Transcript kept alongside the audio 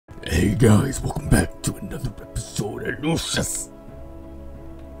Hey guys, welcome back to another episode of Lucius.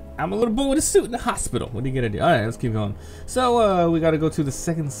 I'm a little boy with a suit in the hospital. What are you gonna do? Alright, let's keep going. So, we gotta go to the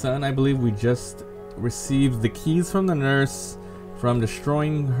second son. I believe we just received the keys from the nurse from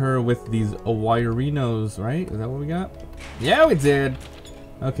destroying her with these wirinos, right? Is that what we got? Yeah, we did.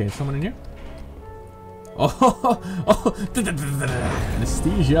 Okay, someone in here?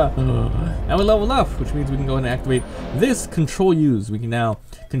 Anesthesia. And we level up, which means we can go ahead and activate this control use. We can now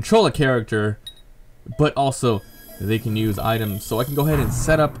control a character, but also they can use items. So I can go ahead and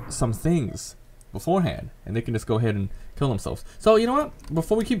set up some things beforehand, and they can just go ahead and kill themselves. So you know what?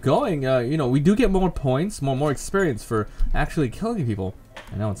 Before we keep going, you know, we do get more points, more experience for actually killing people.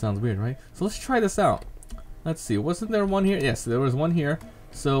 I know it sounds weird, right? So let's try this out. Let's see. Wasn't there one here? Yes, there was one here.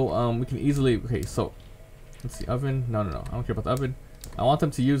 So we can easily. Okay, so. Let's see, oven. No. I don't care about the oven. I want them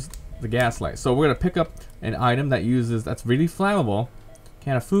to use the gas light. So we're gonna pick up an item that's really flammable.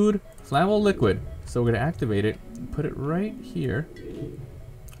 Can of food, flammable liquid. So we're gonna activate it. Put it right here.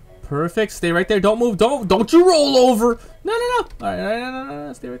 Perfect. Stay right there. Don't move. Don't you roll over. No. All right.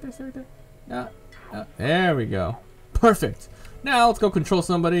 No. Stay right there. No. There we go. Perfect. Now let's go control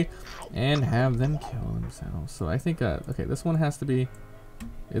somebody and have them kill themselves. So I think okay, this one has to be.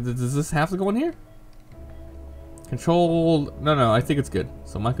 Does this have to go in here? Control, no, I think it's good.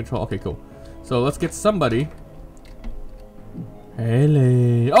 So my control, okay, cool. So let's get somebody.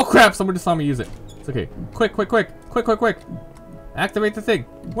 Hello. Oh crap, somebody just saw me use it. It's okay. Quick. Activate the thing.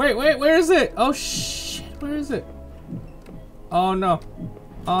 Wait, where is it? Oh shit, where is it? Oh no.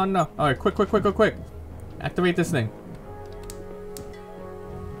 Alright, quick. Activate this thing.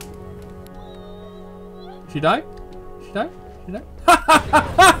 She died?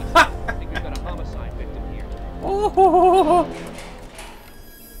 Oh,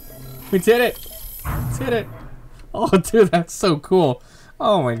 we did it! Oh, dude, that's so cool.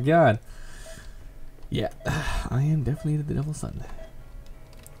 Oh my god. Yeah, I am definitely the devil's son.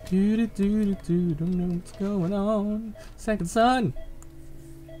 Don't know what's going on. Second son.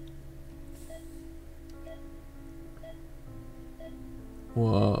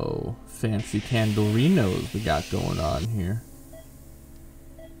 Whoa, fancy candlerinos we got going on here.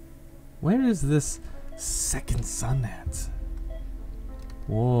 Where is this second son at?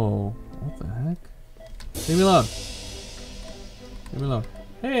 Whoa, what the heck? Leave me alone.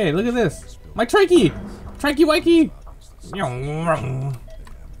 Hey, look at this. My trachea! Trachea-wikey! Where are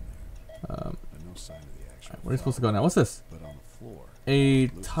you supposed to go now? What's this? A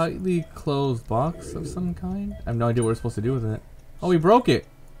tightly closed box of some kind? I have no idea what we're supposed to do with it. Oh, we broke it!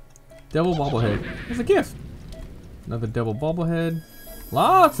 Devil bobblehead. It's a gift! Another devil bobblehead.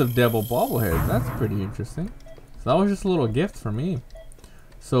 Lots of devil bobbleheads. That's pretty interesting. So that was just a little gift for me.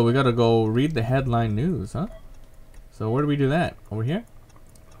 So we gotta go read the headline news, huh? So where do we do that? Over here?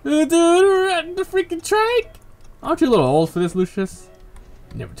 Dude, we're at the freaking trike! Aren't you a little old for this, Lucius?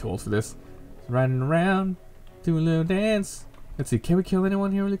 Never too old for this. Riding around, doing a little dance. Let's see, can we kill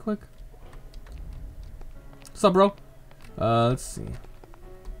anyone here really quick? What's up, bro? Let's see.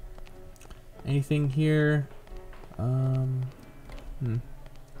 Anything here?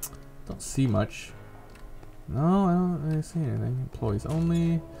 Don't see much. No, I don't really see anything. Employees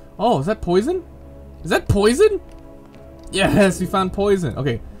only. Oh, is that poison? Is that poison? Yes, we found poison.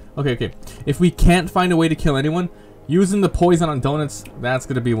 Okay. If we can't find a way to kill anyone, using the poison on donuts, that's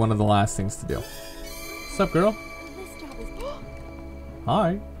gonna be one of the last things to do. What's up, girl?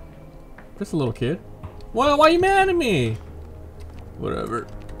 Hi. Just a little kid. Why are you mad at me? Whatever.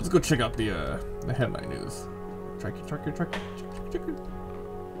 Let's go check out the headline news. Tracker.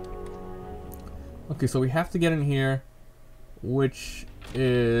 Okay, so we have to get in here, which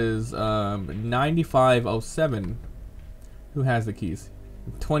is 9507. Who has the keys?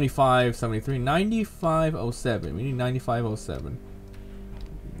 2573. 9507. We need 9507.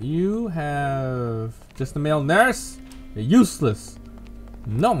 You have just the male nurse. You're useless.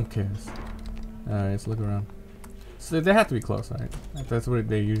 No one cares. Alright, let's look around. So they have to be close, right? That's what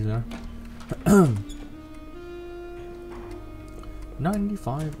they usually are.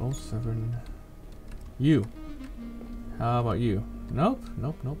 9507. You. How about you? Nope.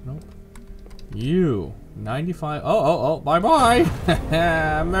 You. 95. Oh. Bye.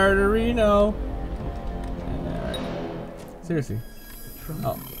 Murderino. Seriously.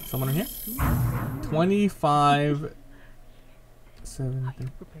 Oh, someone in here? 25. 7.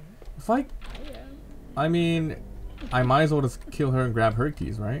 If I mean, I might as well just kill her and grab her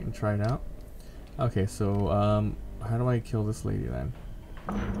keys, right? And try it out. Okay, so, how do I kill this lady then?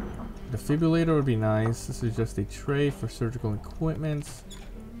 Defibrillator would be nice. This is just a tray for surgical equipment.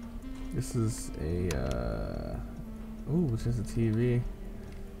 This is a, ooh, it's just a TV.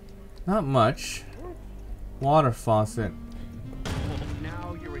 Not much. Water faucet.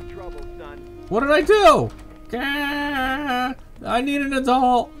 Now you're in trouble, son. What did I do? Gah! I need an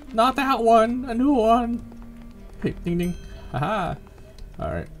adult. Not that one. A new one. Hey, ding ding. Haha.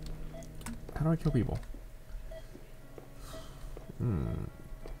 Alright. How do I kill people?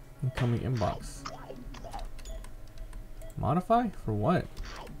 Incoming inbox. Modify? For what?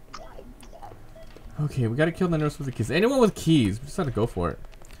 Okay, we gotta kill the nurse with the keys. Anyone with keys, we just gotta go for it.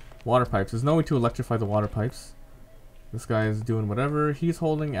 Water pipes. There's no way to electrify the water pipes. This guy is doing whatever. He's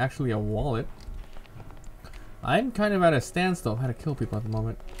holding actually a wallet. I'm kind of at a standstill how to kill people at the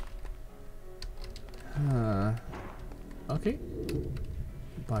moment. Okay.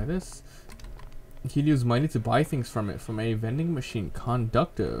 Buy this. You can use money to buy things from it from a vending machine.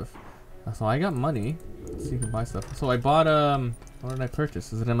 Conductive. So I got money. Let's see if you can buy stuff. So I bought what did I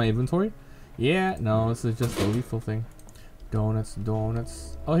purchase? Is it in my inventory? Yeah, no, this is just a lethal thing. Donuts,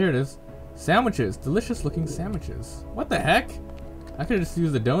 donuts. Oh, here it is. Sandwiches. Delicious looking sandwiches. What the heck? I could have just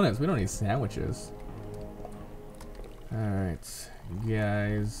used the donuts. We don't need sandwiches. Alright.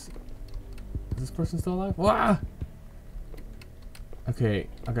 Guys. Is this person still alive? Wah! Okay,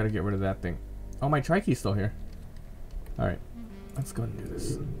 I gotta get rid of that thing. Oh, my trikey's still here. Alright. Let's go and do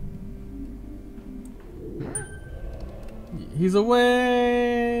this. He's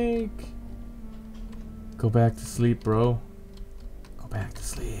awake! Go back to sleep, bro. Go back to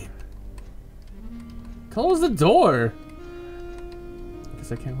sleep. Close the door! I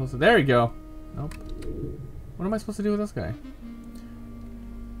guess I can't close it. There we go. Nope. What am I supposed to do with this guy?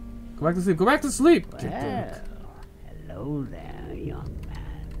 Go back to sleep. Go back to sleep! Well, hello there, young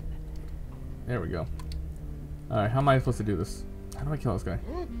man. There we go. Alright, how am I supposed to do this? How do I kill this guy?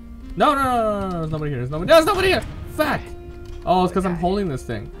 No, no, no, no, no, there's nobody here. There's nobody. There's nobody here! Fuck! Oh, it's because I'm holding this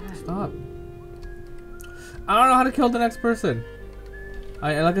thing. Stop. I don't know how to kill the next person.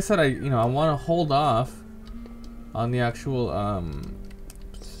 Like I said, I want to hold off on the actual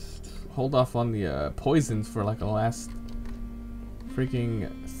hold off on the poisons for like a last freaking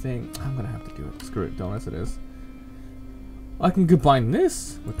thing. I'm gonna have to do it. Screw it, donuts it is. I can combine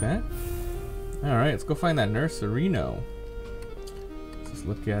this with that. All right, let's go find that nurserino. Let's just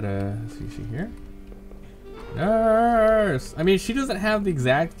look at is she here? Nurse. I mean, she doesn't have the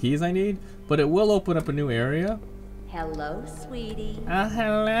exact keys I need, but it will open up a new area. Hello, sweetie.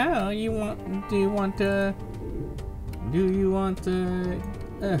 Hello. Do you want to?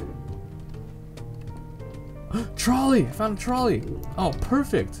 Trolley! I found a trolley! Oh,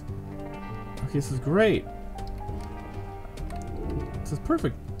 perfect! Okay, this is great. This is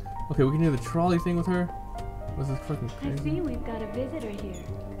perfect. Okay, we can do the trolley thing with her. What's this fucking crazy? I see we've got a visitor here.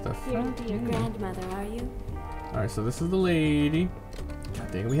 The Here fuck? to be your grandmother, are you? Alright, so this is the lady.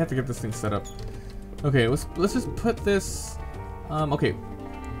 God dang, we have to get this thing set up. Okay, let's just put this. Okay,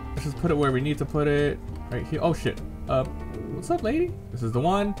 let's just put it where we need to put it. Right here. Oh shit. What's up, lady? This is the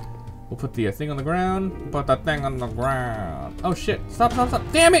one. We'll put the thing on the ground. Put that thing on the ground. Oh shit! Stop! Stop! Stop!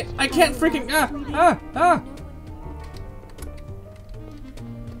 Damn it! I can't freaking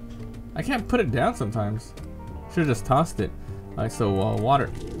I can't put it down sometimes. Should have just tossed it. Alright, so water.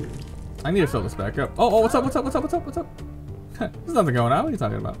 I need to fill this back up. Oh, what's up? What's up? What's up? What's up? What's up? There's nothing going on. What are you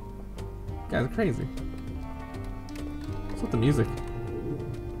talking about? You guys are crazy. What's with the music?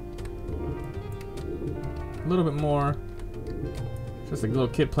 A little bit more. Just a little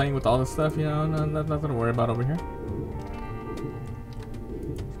kid playing with all this stuff, you know. Nothing to worry about over here.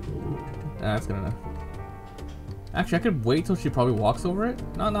 That's good enough. Actually, I could wait till she probably walks over it.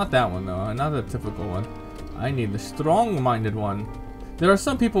 No, not that one though. Not the typical one. I need the strong-minded one. There are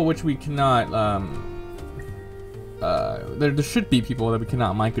some people which we cannot. There should be people that we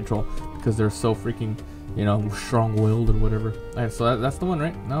cannot mind control because they're so freaking, you know, strong-willed or whatever. Alright, so that's the one,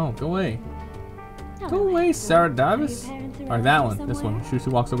 right? No, go away. Go away, Sarah Davis. Or that one. This one. She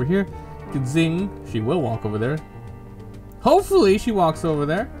walks over here. Zing. She will walk over there. Hopefully, she walks over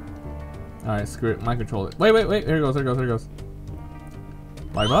there. Alright, screw it. Mind control it. Wait. Here it goes.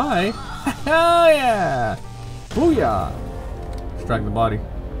 Bye-bye. Hell yeah! Booyah! Let's drag the body.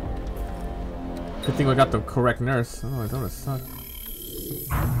 Good thing we got the correct nurse. Oh, I don't suck.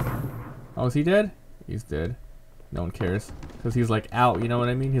 Oh, is he dead? He's dead. No one cares. Because he's like out, you know what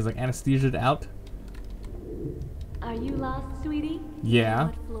I mean? He's like anesthesiaed out. Are you lost, sweetie?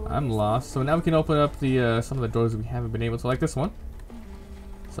 Yeah, I'm lost. So now we can open up the some of the doors we haven't been able to, like this one.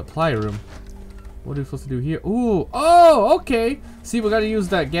 Supply room. What are we supposed to do here? Ooh, oh, okay. See, we gotta use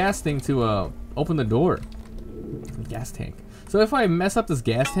that gas thing to open the door. Gas tank. So if I mess up this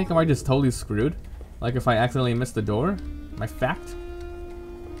gas tank, am I just totally screwed? Like if I accidentally miss the door? Am I fact?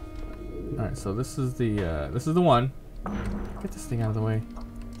 All right, so this is the one. Get this thing out of the way.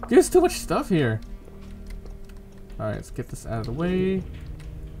 There's too much stuff here. Alright, let's get this out of the way.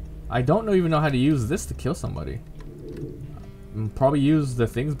 I don't even know how to use this to kill somebody. Probably use the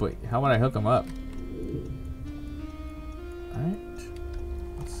things, but how would I hook them up? Alright.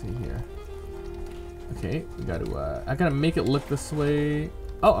 Let's see here. Okay, we gotta, I gotta make it look this way.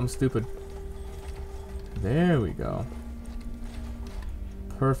 Oh, I'm stupid. There we go.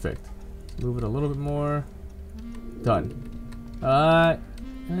 Perfect. Move it a little bit more. Done.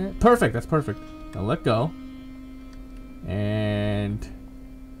 Perfect, that's perfect. Now let go. And...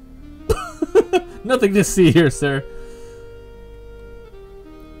 nothing to see here, sir.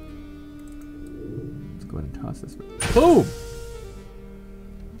 Let's go ahead and toss this. Boom!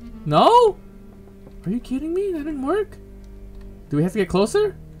 No? Are you kidding me? That didn't work? Do we have to get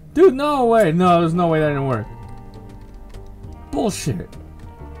closer? Dude, no way. No, there's no way that didn't work. Bullshit.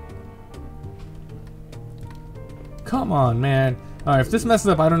 Come on, man. Alright, if this messes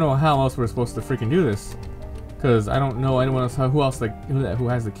up, I don't know how else we're supposed to freaking do this. Because I don't know anyone else who else like who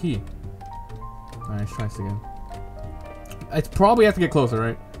has the key. Alright, let's try this again. It's probably have to get closer,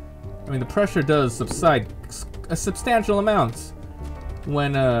 right? I mean, the pressure does subside a substantial amount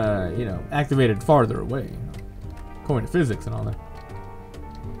when you know, activated farther away, according to physics and all that.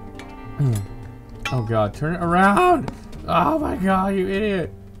 Oh god, turn it around! Oh my god, you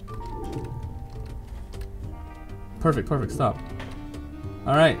idiot! Perfect, perfect, stop.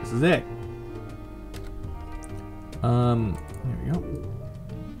 Alright, this is it. Here we go.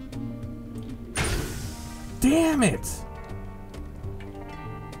 Damn it!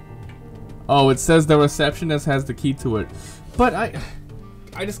 Oh, it says the receptionist has the key to it. But I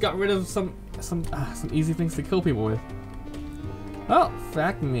just got rid of some easy things to kill people with. Oh,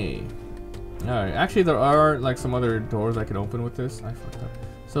 fuck me. Alright, actually there are like some other doors I can open with this. I fucked up.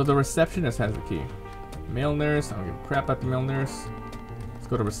 So the receptionist has the key. Male nurse, I don't give a crap about the male nurse. Let's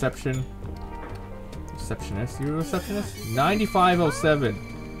go to reception. Receptionist, you a receptionist?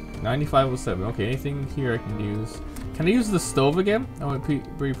 9507. 9507. Okay, anything here I can use. Can I use the stove again? Oh,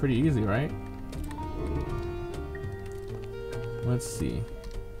 it'd be pretty easy, right? Let's see.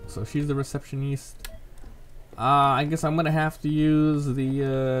 So she's the receptionist. I guess I'm gonna have to use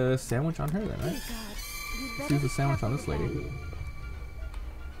the sandwich on her then, right? Let's use the sandwich on this lady.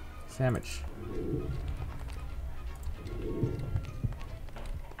 Sandwich.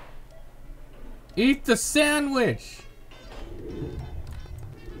 Eat the sandwich!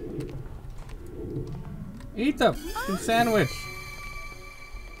 Eat the f***ing sandwich!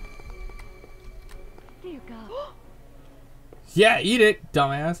 Dear God. Yeah, eat it,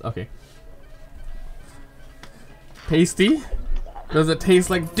 dumbass. Okay. Tasty? Does it taste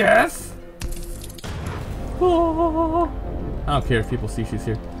like death? Oh. I don't care if people see she's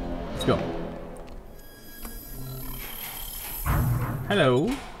here. Let's go.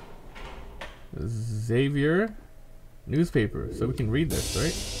 Hello. Xavier. Newspaper. So we can read this,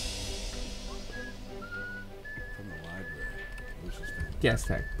 right? From the library, Lucius II. Gas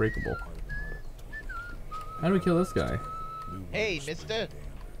tank. Breakable. How do we kill this guy? Hey, mister.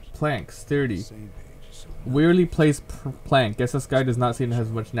 Plank. Sturdy. Same page as some Weirdly placed plank. Guess this guy does not seem to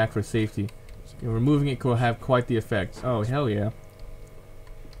have much knack for safety. Removing it could have quite the effect. Oh, hell yeah.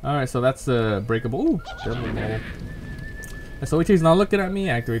 Alright, so that's breakable. Ooh, double roll. So he's not looking at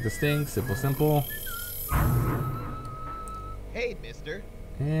me. Activate the sting. Simple, simple. Hey, mister.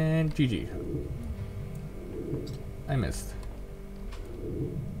 And GG. I missed.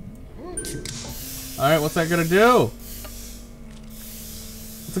 Alright, what's that gonna do?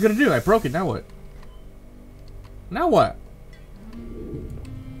 What's it gonna do? I broke it. Now what? Now what?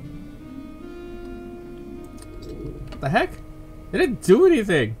 The heck? It didn't do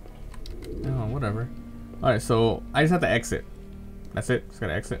anything. Oh, whatever. Alright, so I just have to exit. That's it. Just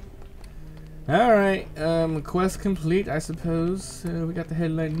gotta exit. Alright, quest complete, I suppose. We got the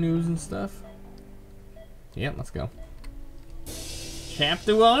headline news and stuff. Yep, let's go.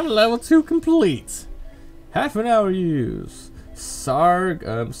 Chapter 1, level 2 complete. Half an hour use.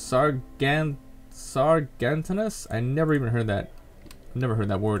 Sargantinus? I never even heard that. I've never heard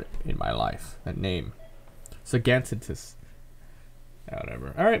that word in my life. That name. Sargantinus.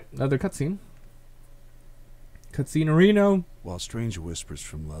 Whatever. Alright, another cutscene. Cutscene Reno. While strange whispers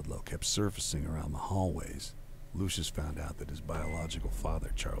from Ludlow kept surfacing around the hallways, Lucius found out that his biological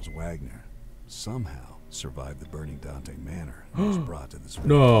father, Charles Wagner, somehow survived the burning Dante Manor and was brought to this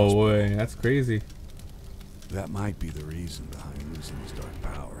No way, that's crazy. That might be the reason behind losing his dark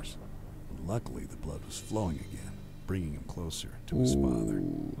powers. Luckily, the blood was flowing again, bringing him closer to his father.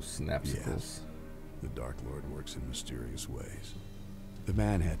 Ooh, snapsicles. Yes, the Dark Lord works in mysterious ways. The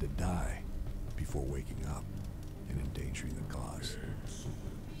man had to die before waking up and endangering the cause.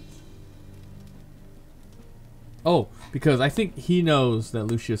 Oh, because I think he knows that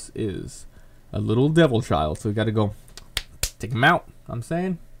Lucius is a little devil child, so we gotta go take him out. I'm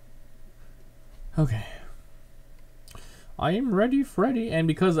saying. Okay. I am ready, Freddy. And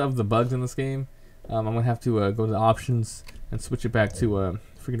because of the bugs in this game, I'm gonna have to go to the options and switch it back to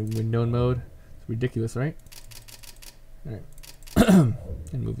freaking windowed mode. It's ridiculous, right? All right.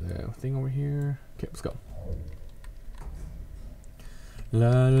 And move the thing over here. Okay, let's go.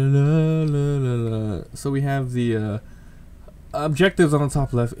 La la la la la la. So we have the objectives on the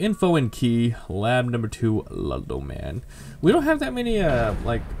top left. Info and key. Lab number 2. Ludlow man. We don't have that many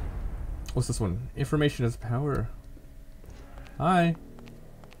like. What's this one? Information is power. Hi.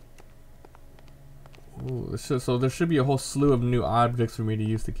 Ooh, so there should be a whole slew of new objects for me to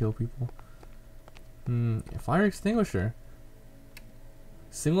use to kill people. Fire extinguisher.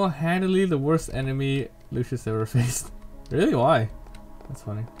 Single-handedly the worst enemy Lucius ever faced. Really? Why? That's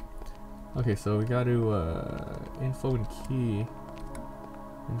funny. Okay, so we got to info and key.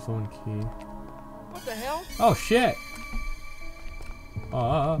 Info and key. What the hell? Oh shit!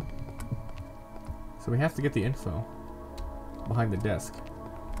 So we have to get the info behind the desk.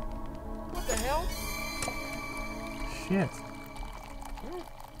 What the hell? Shit.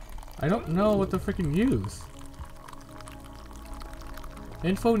 I don't know what to freaking use.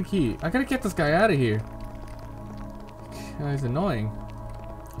 Info and key. I gotta get this guy out of here. He's annoying.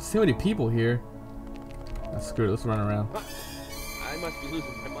 There's too many people here. Oh, screw it, let's run around. I must be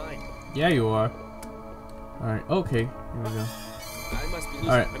losing my mind. Yeah, you are. Alright, okay. Here we go. I must be losing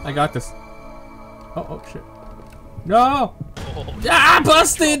Alright, my mind. I got this. Oh shit. No! Oh, Ah,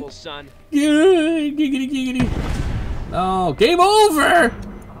 busted! trouble, son. Giggity, giggity. No, game over!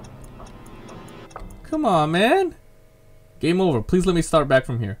 Come on, man. Game over. Please let me start back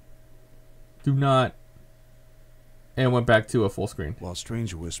from here. Do not. And went back to a full screen. While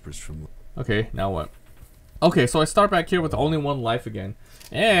stranger whispers from... Okay, now what? Okay, so I start back here with only 1 life again.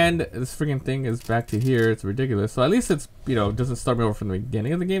 And this freaking thing is back to here. It's ridiculous. So at least it's, you know, doesn't start me over from the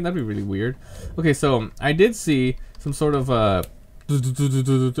beginning of the game. That'd be really weird. Okay, so I did see some sort of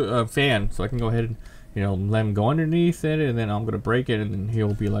fan. So I can go ahead and, you know, let him go underneath it. And then I'm going to break it. And then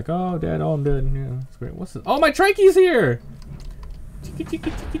he'll be like, oh, Dad, oh, I'm dead. And, you know, it's great. What's this? Oh, my trachei's here!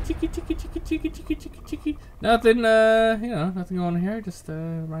 Nothing, you know, nothing going on here. Just right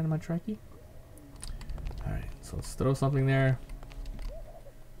on my trachea. Alright, so let's throw something there.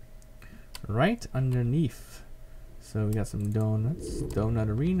 Right underneath. So we got some donuts.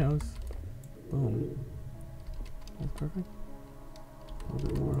 Donutarinos. Boom. That's perfect. A little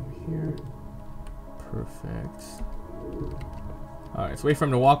bit more over here. Perfect. Alright, so wait for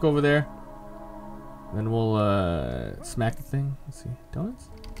him to walk over there. Then we'll smack the thing. Let's see. Donuts?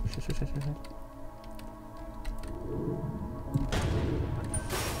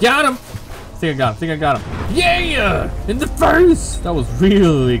 Got him! I think I got him. Yeah! In the face! That was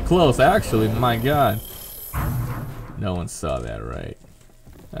really close, actually. My god. No one saw that, right?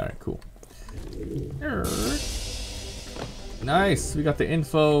 Alright, cool. Nice. We got the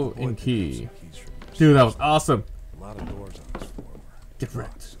info and key. Dude, that was awesome. A lot of doors on this floor. Get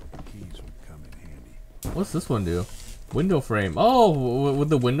wrecked. Keys would come in handy. What's this one do? Window frame. Oh, would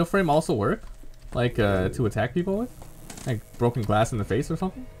the window frame also work? Like, to attack people with? Like, broken glass in the face or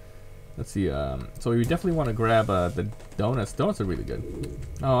something? Let's see, so we definitely want to grab, the donuts. Donuts are really good.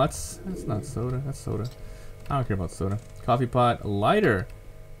 Oh, that's not soda. That's soda. I don't care about soda. Coffee pot. Lighter.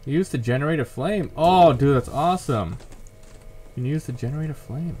 Used to generate a flame. Oh, dude, that's awesome. You can use to generate a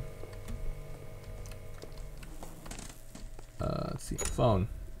flame. Let's see. Phone.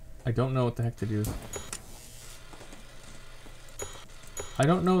 I don't know what the heck to do. I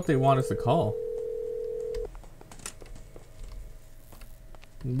don't know what they want us to call.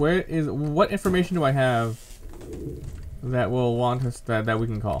 What information do I have that will want us that we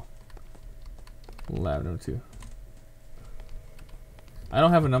can call? Lab number 2. I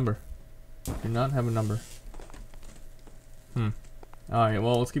don't have a number. Do not have a number. Alright,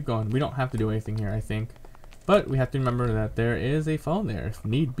 well, let's keep going. We don't have to do anything here, I think. But we have to remember that there is a phone there, if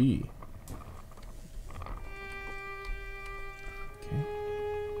need be. Okay.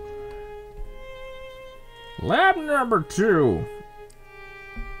 Lab number 2.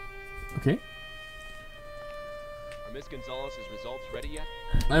 Okay. Are Miss Gonzalez's results ready yet?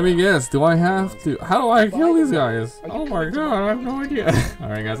 Let me guess. Do I have to? How do I kill these guys? Oh my god, I have no idea.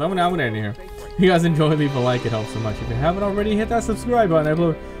 Alright guys, I'm gonna end here. If you guys enjoy, leave a like. It helps so much. If you haven't already, hit that subscribe button. I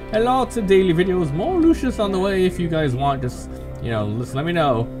upload lots of daily videos. More Lucius on the way if you guys want. Just, you know, let me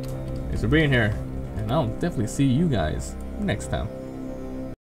know. Thanks for being here. And I'll definitely see you guys next time.